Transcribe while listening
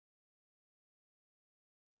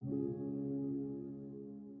Welcome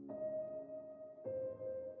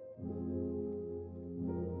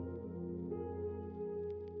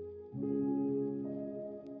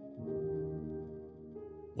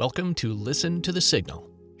to Listen to the Signal,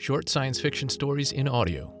 short science fiction stories in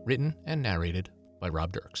audio, written and narrated by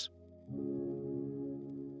Rob Dirks.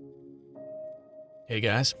 Hey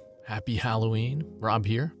guys, happy Halloween, Rob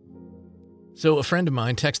here. So a friend of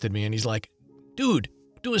mine texted me and he's like, dude,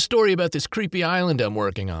 do a story about this creepy island I'm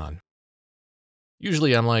working on.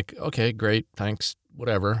 Usually I'm like, okay, great, thanks,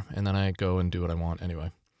 whatever, and then I go and do what I want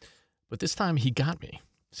anyway. But this time he got me.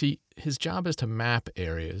 See, his job is to map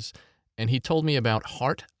areas, and he told me about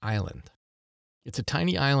Hart Island. It's a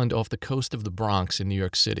tiny island off the coast of the Bronx in New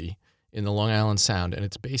York City, in the Long Island Sound, and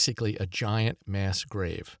it's basically a giant mass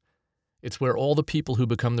grave. It's where all the people who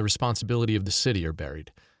become the responsibility of the city are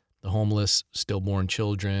buried. The homeless, stillborn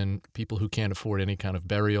children, people who can't afford any kind of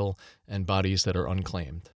burial, and bodies that are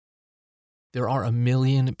unclaimed. There are 1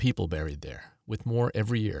 million people buried there, with more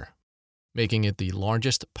every year, making it the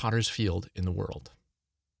largest potter's field in the world.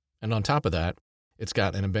 And on top of that, it's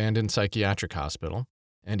got an abandoned psychiatric hospital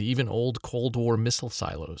and even old Cold War missile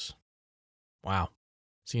silos. Wow,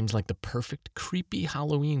 seems like the perfect creepy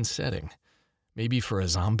Halloween setting. Maybe for a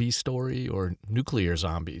zombie story or nuclear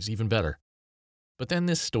zombies, even better. But then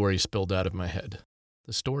this story spilled out of my head.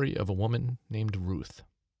 The story of a woman named Ruth.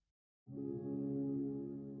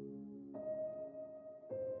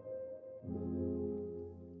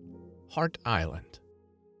 Hart Island.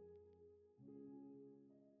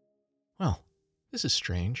 Well, this is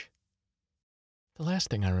strange. The last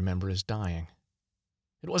thing I remember is dying.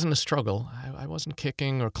 It wasn't a struggle. I wasn't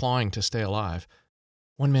kicking or clawing to stay alive.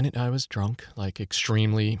 One minute I was drunk, like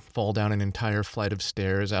extremely, fall down an entire flight of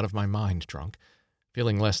stairs, out of my mind drunk,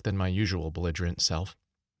 feeling less than my usual belligerent self.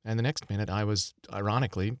 And the next minute I was,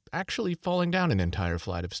 ironically, actually falling down an entire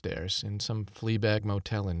flight of stairs in some Fleabag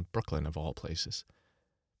motel in Brooklyn, of all places.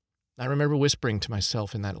 I remember whispering to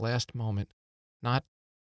myself in that last moment, not,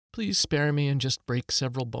 please spare me and just break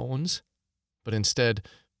several bones, but instead,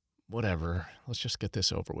 whatever, let's just get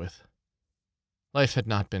this over with. Life had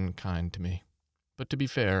not been kind to me, but to be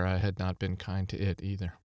fair, I had not been kind to it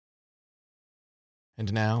either.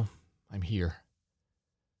 And now, I'm here.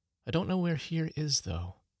 I don't know where here is,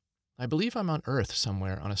 though. I believe I'm on Earth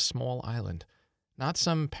somewhere on a small island, not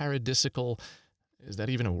some paradisical, is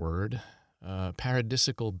that even a word?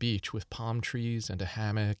 Paradisical beach with palm trees and a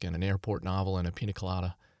hammock and an airport novel and a pina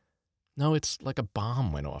colada. No, it's like a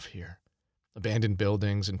bomb went off here. Abandoned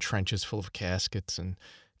buildings and trenches full of caskets and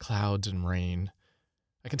clouds and rain.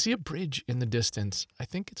 I can see a bridge in the distance. I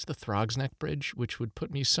think it's the Throgs Neck Bridge, which would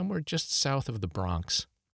put me somewhere just south of the Bronx.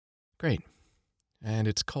 Great. And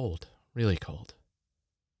it's cold, really cold.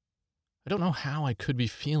 I don't know how I could be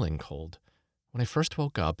feeling cold. When I first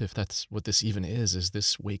woke up, if that's what this even is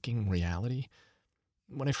this waking reality?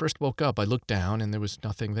 When I first woke up, I looked down and there was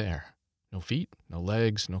nothing there. No feet, no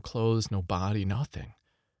legs, no clothes, no body, nothing.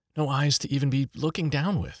 No eyes to even be looking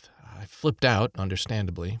down with. I flipped out,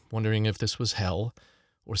 understandably, wondering if this was hell,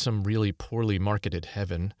 or some really poorly marketed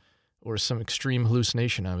heaven, or some extreme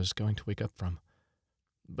hallucination I was going to wake up from.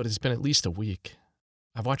 But it's been at least a week.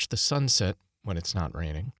 I've watched the sunset, when it's not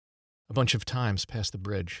raining, a bunch of times past the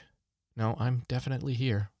bridge. No, I'm definitely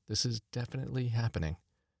here. This is definitely happening.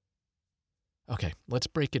 Okay, let's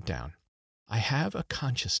break it down. I have a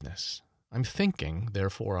consciousness. I'm thinking,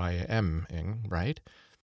 therefore I am-ing, right?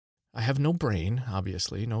 I have no brain,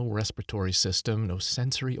 obviously, no respiratory system, no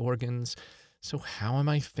sensory organs. So how am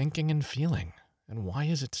I thinking and feeling? And why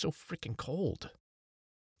is it so freaking cold?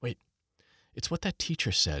 Wait, it's what that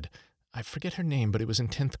teacher said. I forget her name, but it was in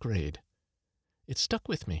 10th grade. It stuck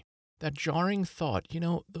with me. That jarring thought,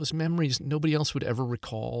 those memories nobody else would ever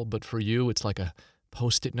recall, but for you, it's like a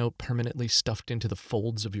Post-it note permanently stuffed into the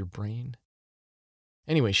folds of your brain.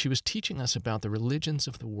 Anyway, she was teaching us about the religions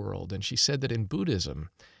of the world, and she said that in Buddhism,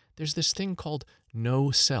 there's this thing called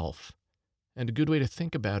no self. And a good way to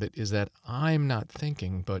think about it is that I'm not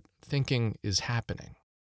thinking, but thinking is happening.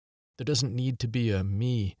 There doesn't need to be a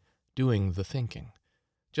me doing the thinking.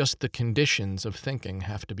 Just the conditions of thinking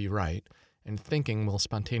have to be right, and thinking will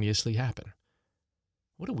spontaneously happen.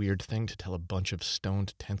 What a weird thing to tell a bunch of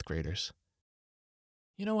stoned 10th graders.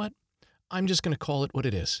 You know what? I'm just going to call it what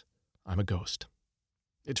it is. I'm a ghost.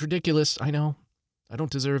 It's ridiculous, I know. I don't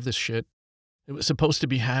deserve this shit. It was supposed to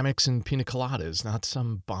be hammocks and pina coladas, not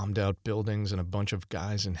some bombed-out buildings and a bunch of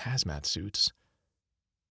guys in hazmat suits.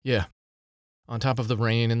 Yeah, on top of the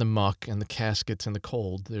rain and the muck and the caskets and the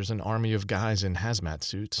cold, there's an army of guys in hazmat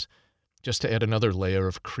suits, just to add another layer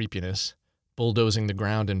of creepiness, bulldozing the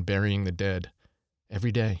ground and burying the dead.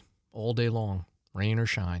 Every day, all day long, rain or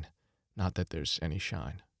shine. Not that there's any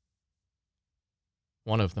shine.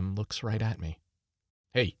 One of them looks right at me.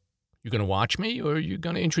 Hey, you gonna watch me or you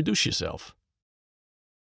gonna introduce yourself?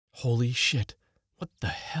 Holy shit. What the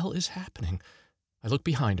hell is happening? I look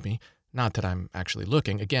behind me, not that I'm actually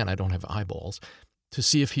looking, again, I don't have eyeballs, to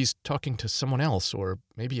see if he's talking to someone else or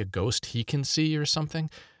maybe a ghost he can see or something,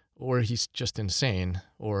 or he's just insane,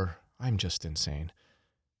 or I'm just insane.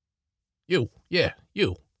 You, yeah,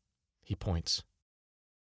 you, he points.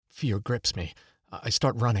 Fear grips me. I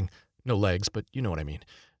start running. No legs, but you know what I mean.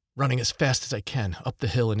 Running as fast as I can, up the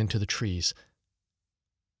hill and into the trees.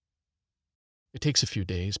 It takes a few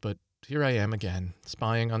days, but here I am again,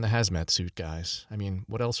 spying on the hazmat suit guys. I mean,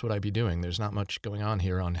 what else would I be doing? There's not much going on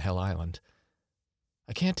here on Hell Island.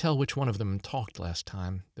 I can't tell which one of them talked last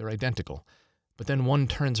time. They're identical. But then one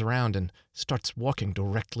turns around and starts walking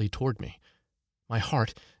directly toward me. My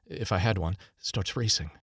heart, if I had one, starts racing.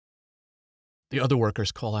 The other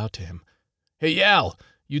workers call out to him. Hey, Yal,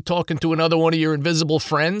 you talking to another one of your invisible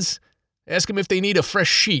friends? Ask them if they need a fresh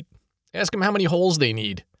sheet. Ask them how many holes they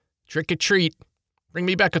need. Trick or treat. Bring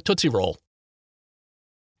me back a Tootsie Roll.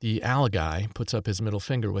 The owl guy puts up his middle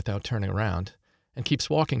finger without turning around and keeps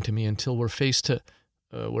walking to me until we're face to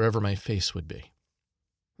wherever my face would be.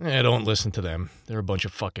 Don't listen to them. They're a bunch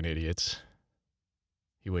of fucking idiots.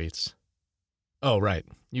 He waits. Oh, right.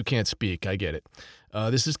 You can't speak. I get it.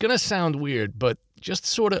 This is going to sound weird, but just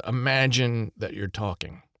sort of imagine that you're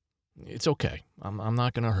talking. It's okay. I'm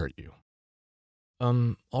not going to hurt you.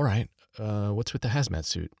 All right. What's with the hazmat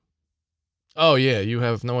suit? Oh, yeah, you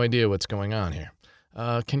have no idea what's going on here.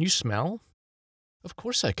 Can you smell? Of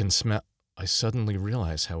course I can smell. I suddenly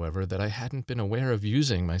realize, however, that I hadn't been aware of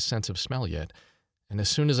using my sense of smell yet, and as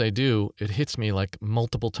soon as I do, it hits me like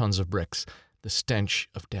multiple tons of bricks, the stench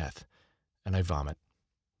of death, and I vomit.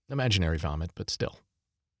 Imaginary vomit, but still.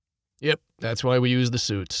 Yep, that's why we use the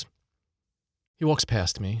suits. He walks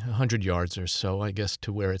past me, 100 yards or so, I guess,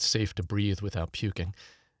 to where it's safe to breathe without puking,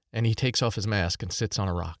 and he takes off his mask and sits on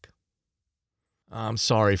a rock. I'm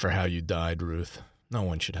sorry for how you died, Ruth. No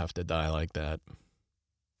one should have to die like that.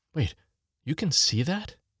 Wait, you can see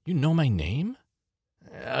that? You know my name?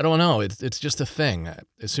 I don't know. It's just a thing.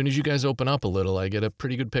 As soon as you guys open up a little, I get a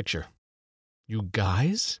pretty good picture. You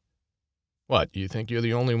guys? What, you think you're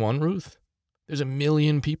the only one, Ruth? There's 1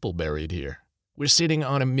 million people buried here. We're sitting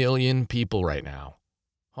on 1 million people right now.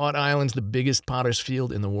 Hart Island's the biggest potter's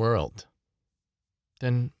field in the world.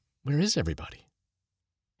 Then where is everybody?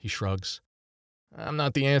 He shrugs. I'm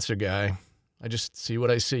not the answer guy. I just see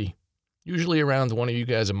what I see. Usually around one of you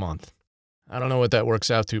guys a month. I don't know what that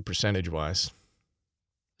works out to percentage-wise.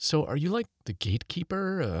 So are you like the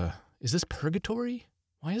gatekeeper? Is this purgatory?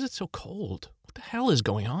 Why is it so cold? What the hell is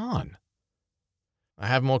going on? I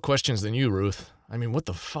have more questions than you, Ruth. I mean, what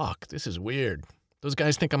the fuck? This is weird. Those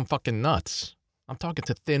guys think I'm fucking nuts. I'm talking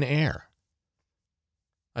to thin air.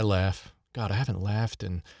 I laugh. God, I haven't laughed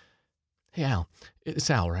in... Hey, Al. It's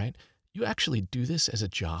Al, right? You actually do this as a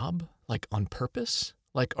job? Like, on purpose?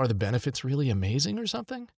 Like, are the benefits really amazing or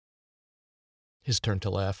something? His turn to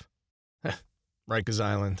laugh. Rikers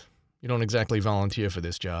Island. You don't exactly volunteer for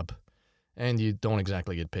this job. And you don't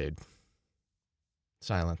exactly get paid.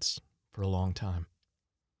 Silence for a long time.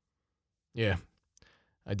 Yeah,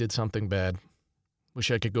 I did something bad.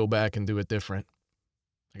 Wish I could go back and do it different.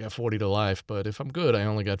 I got 40 to life, but if I'm good, I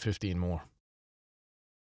only got 15 more.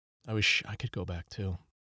 I wish I could go back too.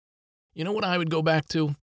 You know what I would go back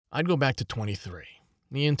to? I'd go back to 23.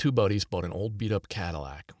 Me and 2 buddies bought an old beat-up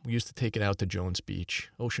Cadillac. We used to take it out to Jones Beach,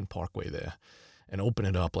 Ocean Parkway there, and open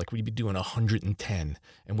it up like we'd be doing 110,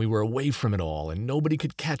 and we were away from it all, and nobody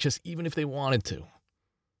could catch us even if they wanted to.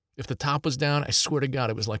 If the top was down, I swear to God,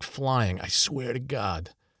 it was like flying. I swear to God.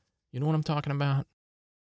 You know what I'm talking about?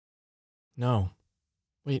 No.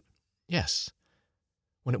 Wait, yes.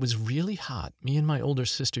 When it was really hot, me and my older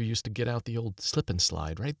sister used to get out the old slip and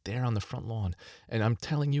slide right there on the front lawn. And I'm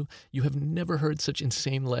telling you, you have never heard such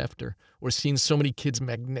insane laughter or seen so many kids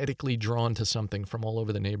magnetically drawn to something from all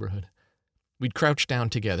over the neighborhood. We'd crouch down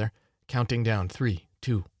together, counting down 3,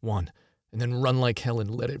 2, 1, and then run like hell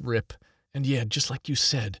and let it rip. And yeah, just like you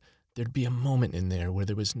said, there'd be a moment in there where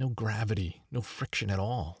there was no gravity, no friction at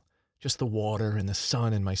all. Just the water and the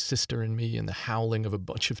sun and my sister and me and the howling of a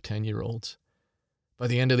bunch of 10-year-olds. By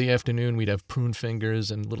the end of the afternoon, we'd have prune fingers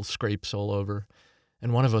and little scrapes all over,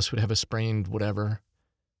 and one of us would have a sprained whatever.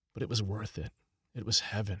 But it was worth it. It was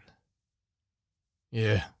heaven.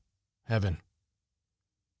 Yeah, heaven.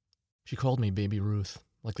 She called me Baby Ruth,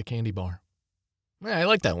 like the candy bar. Yeah, I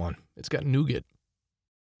like that one. It's got nougat.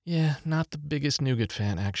 Yeah, not the biggest nougat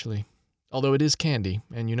fan, actually. Although it is candy,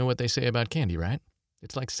 and you know what they say about candy, right?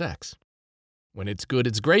 It's like sex. When it's good,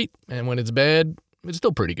 it's great, and when it's bad, it's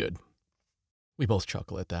still pretty good. We both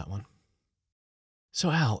chuckle at that one. So,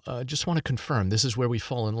 Al, just want to confirm this is where we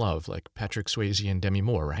fall in love, like Patrick Swayze and Demi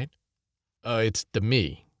Moore, right? It's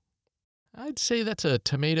Demi. I'd say that's a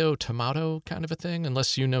tomato kind of a thing,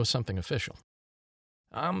 unless you know something official.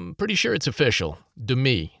 I'm pretty sure it's official.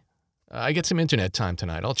 Demi. I get some internet time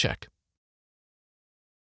tonight. I'll check.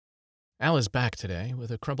 Al is back today with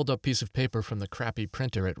a crumpled up piece of paper from the crappy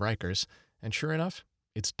printer at Rikers, and sure enough,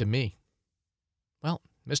 it's Demi. Well,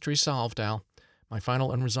 mystery solved, Al. My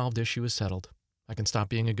final unresolved issue is settled. I can stop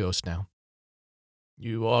being a ghost now.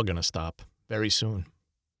 You are gonna stop. Very soon.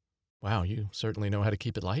 Wow, you certainly know how to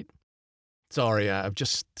keep it light. Sorry, I've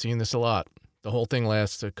just seen this a lot. The whole thing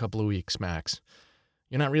lasts a couple of weeks, max.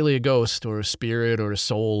 You're not really a ghost or a spirit or a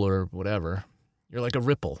soul or whatever. You're like a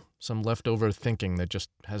ripple, some leftover thinking that just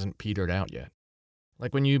hasn't petered out yet.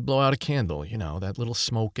 Like when you blow out a candle, that little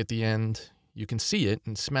smoke at the end. You can see it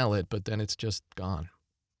and smell it, but then it's just gone.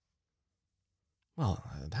 Well,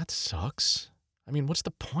 that sucks. I mean, what's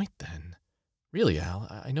the point then? Really, Al,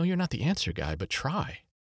 I know you're not the answer guy, but try.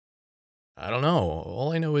 I don't know.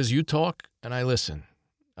 All I know is you talk and I listen.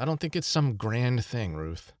 I don't think it's some grand thing,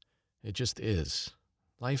 Ruth. It just is.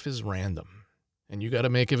 Life is random. And you gotta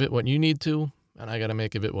make of it what you need to, and I gotta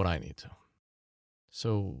make of it what I need to.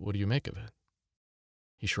 So, what do you make of it?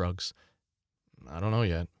 He shrugs. I don't know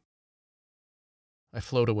yet. I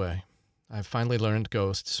float away. I've finally learned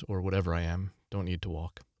ghosts, or whatever I am, don't need to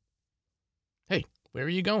walk. Hey, where are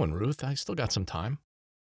you going, Ruth? I still got some time.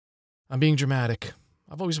 I'm being dramatic.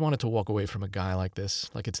 I've always wanted to walk away from a guy like this,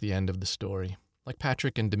 like it's the end of the story, like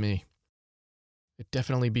Patrick and Demi. It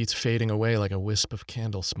definitely beats fading away like a wisp of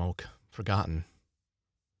candle smoke, forgotten.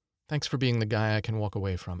 Thanks for being the guy I can walk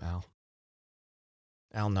away from, Al.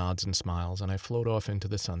 Al nods and smiles, and I float off into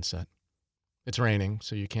the sunset. It's raining,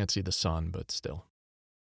 so you can't see the sun, but still.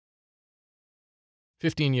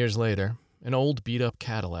 15 years later, an old beat-up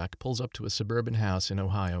Cadillac pulls up to a suburban house in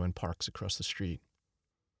Ohio and parks across the street.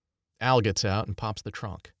 Al gets out and pops the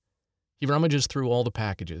trunk. He rummages through all the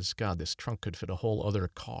packages. God, this trunk could fit a whole other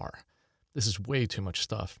car. This is way too much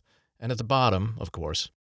stuff. And at the bottom, of course,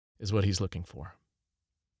 is what he's looking for.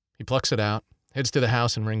 He plucks it out, heads to the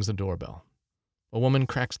house, and rings the doorbell. A woman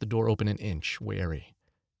cracks the door open an inch, wary.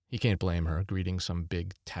 He can't blame her, greeting some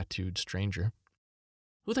big, tattooed stranger.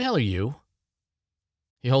 Who the hell are you?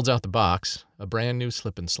 He holds out the box, a brand new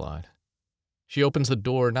slip and slide. She opens the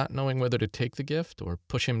door, not knowing whether to take the gift or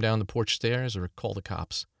push him down the porch stairs or call the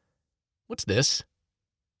cops. What's this?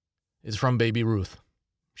 It's from Baby Ruth.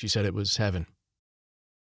 She said it was heaven.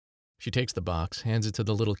 She takes the box, hands it to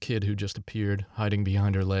the little kid who just appeared, hiding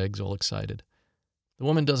behind her legs, all excited. The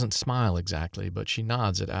woman doesn't smile exactly, but she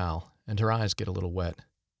nods at Al, and her eyes get a little wet,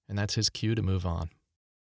 and that's his cue to move on.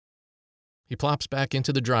 He plops back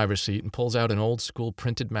into the driver's seat and pulls out an old-school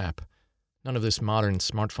printed map. None of this modern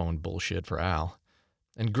smartphone bullshit for Al,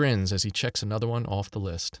 and grins as he checks another one off the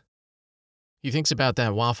list. He thinks about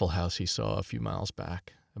that Waffle House he saw a few miles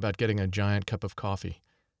back, about getting a giant cup of coffee,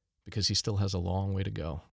 because he still has a long way to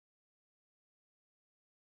go.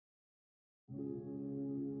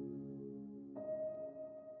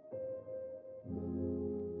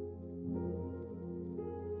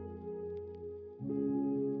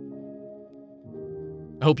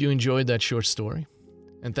 I hope you enjoyed that short story,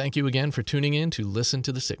 and thank you again for tuning in to Listen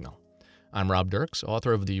to the Signal. I'm Rob Dirks,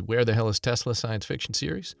 author of the Where the Hell is Tesla science fiction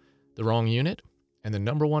series, The Wrong Unit, and the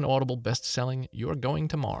 #1 Audible best-selling You're Going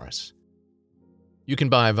to Mars. You can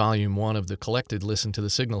buy Volume 1 of the collected Listen to the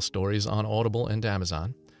Signal stories on Audible and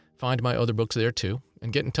Amazon. Find my other books there too,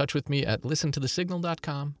 and get in touch with me at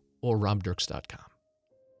listentothesignal.com or robdirks.com.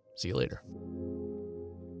 See you later.